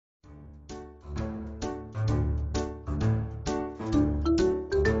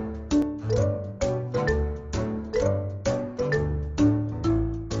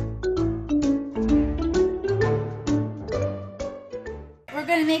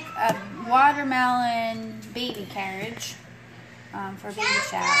make a watermelon baby carriage for a baby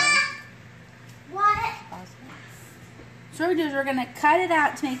shower. What? So what we're going to do is we're going to cut it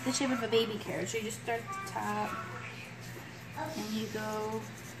out to make the shape of a baby carriage. So you just start at the top, and you go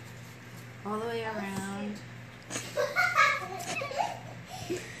all the way around.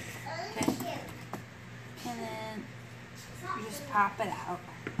 Okay. And then you just pop it out.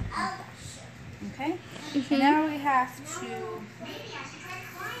 Okay? And now we have to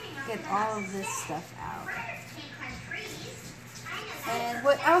get all of this stuff out. And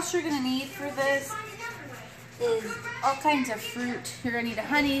what else you're going to need for this is all kinds of fruit. You're going to need a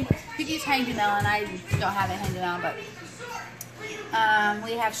honey. You can use honeydew melon. I don't have a honeydew melon, but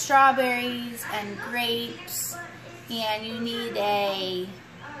we have strawberries and grapes. And you need a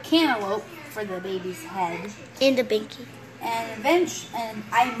cantaloupe for the baby's head. And a binky. And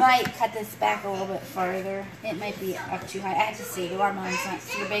I might cut this back a little bit further. It might be up too high. I have to see. The watermelon's not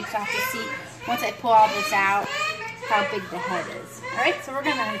super big, so I have to see once I pull all this out how big the head is. Alright, so we're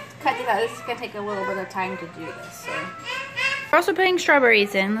going to cut it out. This is going to take a little bit of time to do this. So. We're also putting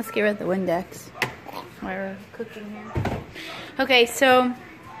strawberries in. Let's get rid of the Windex while we're cooking here. Okay, so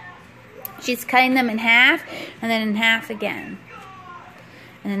she's cutting them in half and then in half again.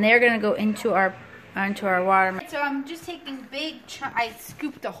 And then they're going to go into our watermelon. So I'm just taking big chunks. I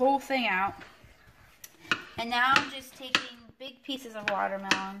scooped the whole thing out. And now I'm just taking big pieces of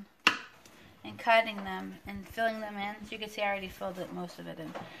watermelon and cutting them and filling them in. So you can see I already filled most of it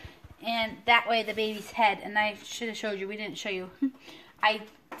in. And that way the baby's head, and I should have showed you, we didn't show you. I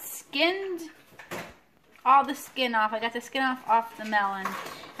skinned all the skin off. I got the skin off the melon,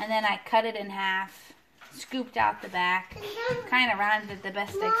 and then I cut it in half, scooped out the back, kind of rounded it the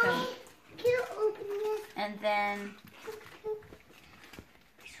best I could. Can you open this? And then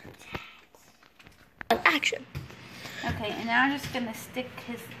action. Okay, and now I'm just gonna stick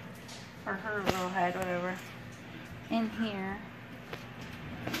his or her little head, whatever, in here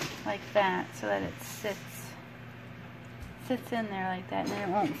like that, so that it sits in there like that, and then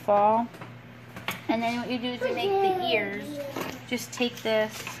it won't fall. And then what you do is you make the ears. Just take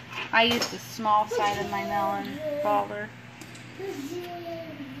this. I use the small side of my melon baller.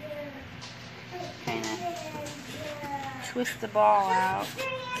 Kind of twist the ball out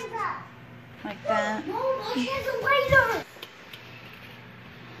like that.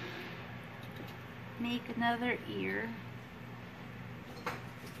 Make another ear.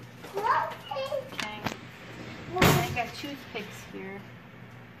 Okay. I got toothpicks here.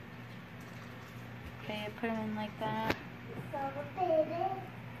 Okay, I put them in like that.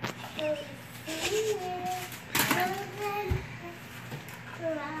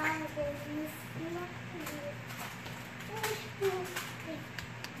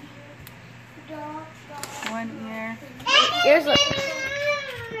 One ear. Here's a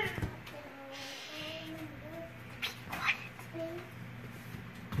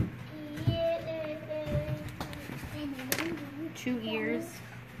 2 ears.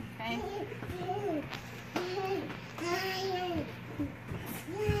 Okay.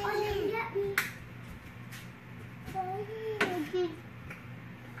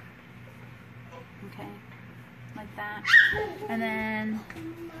 Okay, like that. And then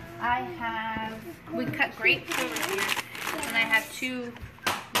we cut grapes over here, and I have 2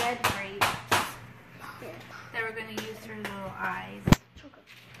 red grapes that we're going to use for little eyes.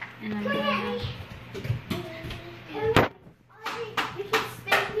 And I'm going to... You can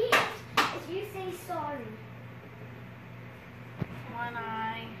spank me if you say sorry. One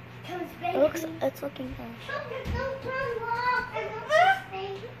eye. It's looking good.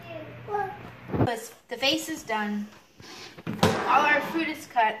 The face is done. All our fruit is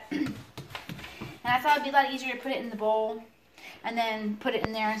cut. And I thought it'd be a lot easier to put it in the bowl and then put it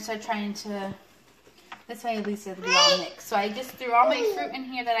in there instead of trying to... This way at least it'll be all mixed. So I just threw all my fruit in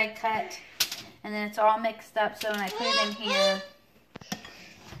here that I cut, and then it's all mixed up. So when I put it in here,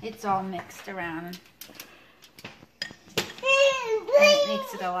 it's all mixed around. And it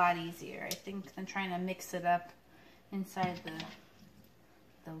makes it a lot easier, I think, than trying to mix it up inside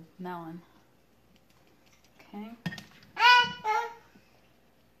the melon. Okay.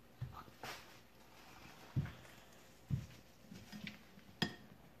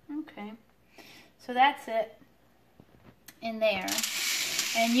 Okay. So that's it in there.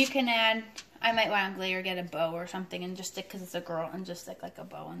 And you can add, I might want to glue or get a bow or something and just stick, because it's a girl, and just stick like a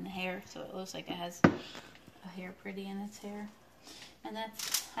bow in the hair so it looks like it has a hair pretty in its hair. And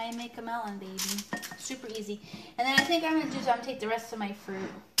that's how you make a melon baby. Super easy. And then I think I'm going to take the rest of my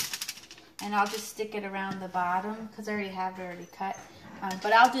fruit and I'll just stick it around the bottom because I already have it already cut.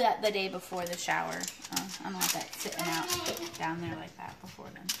 But I'll do that the day before the shower. I don't want that sitting out. down there like that before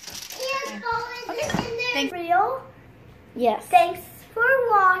then. So. And Okay. Thanks. real. Yes. Thanks for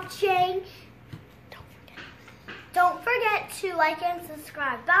watching. Don't forget to like and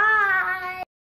subscribe. Bye.